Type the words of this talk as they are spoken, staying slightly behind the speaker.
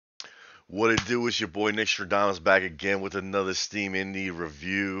What it do is your boy Nick Stradamus back again with another Steam Indie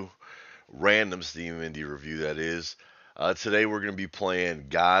review, random Steam Indie review that is. Today we're going to be playing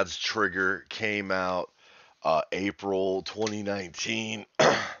God's Trigger. Came out April 2019,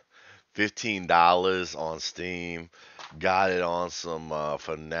 $15 on Steam. Got it on some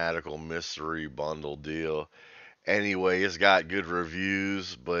Fanatical Mystery Bundle deal. Anyway, it's got good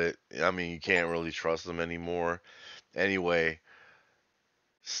reviews, but I mean you can't really trust them anymore. Anyway,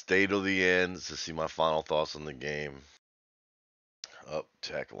 stay till the end to see my final thoughts on the game. Up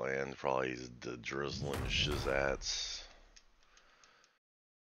Techland, probably the drizzling shizats.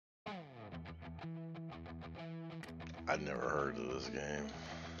 I'd never heard of this game.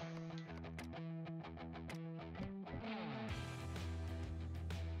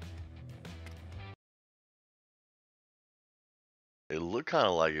 It looked kind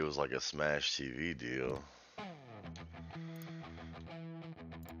of like it was like a Smash TV deal.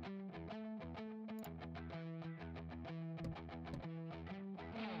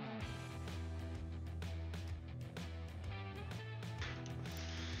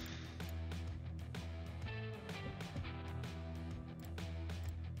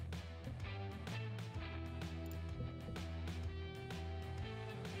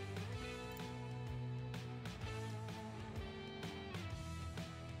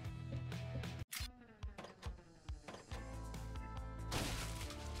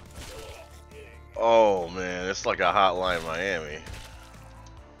 Oh man, it's like a Hotline Miami.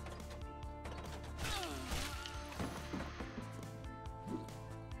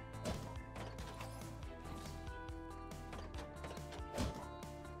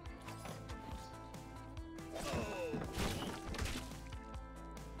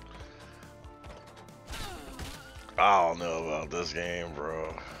 I don't know about this game,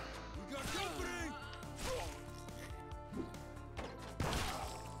 bro.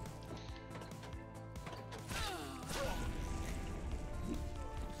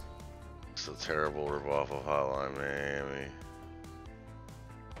 It's a terrible ripoff of Hotline Miami.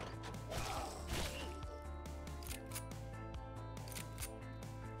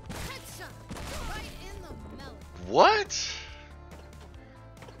 What?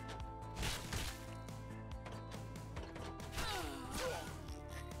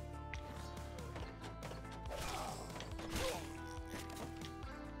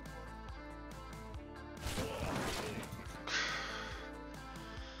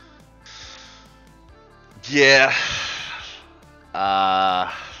 Yeah.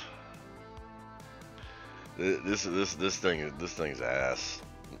 This thing's ass.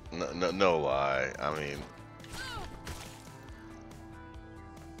 No lie. I mean,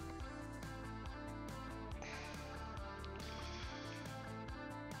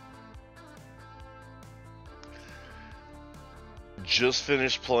 just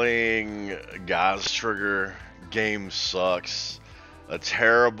finished playing God's Trigger. Game sucks. A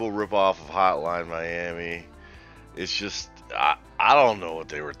terrible ripoff of Hotline Miami. It's just I don't know what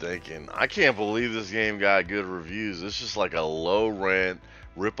they were thinking. I can't believe this game got good reviews. It's just like a low rent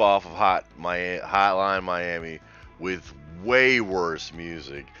ripoff of Hotline Miami with way worse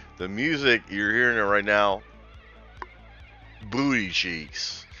music. The music, you're hearing it right now, booty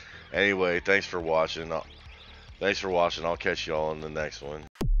cheeks. Anyway, thanks for watching. I'll catch y'all in the next one.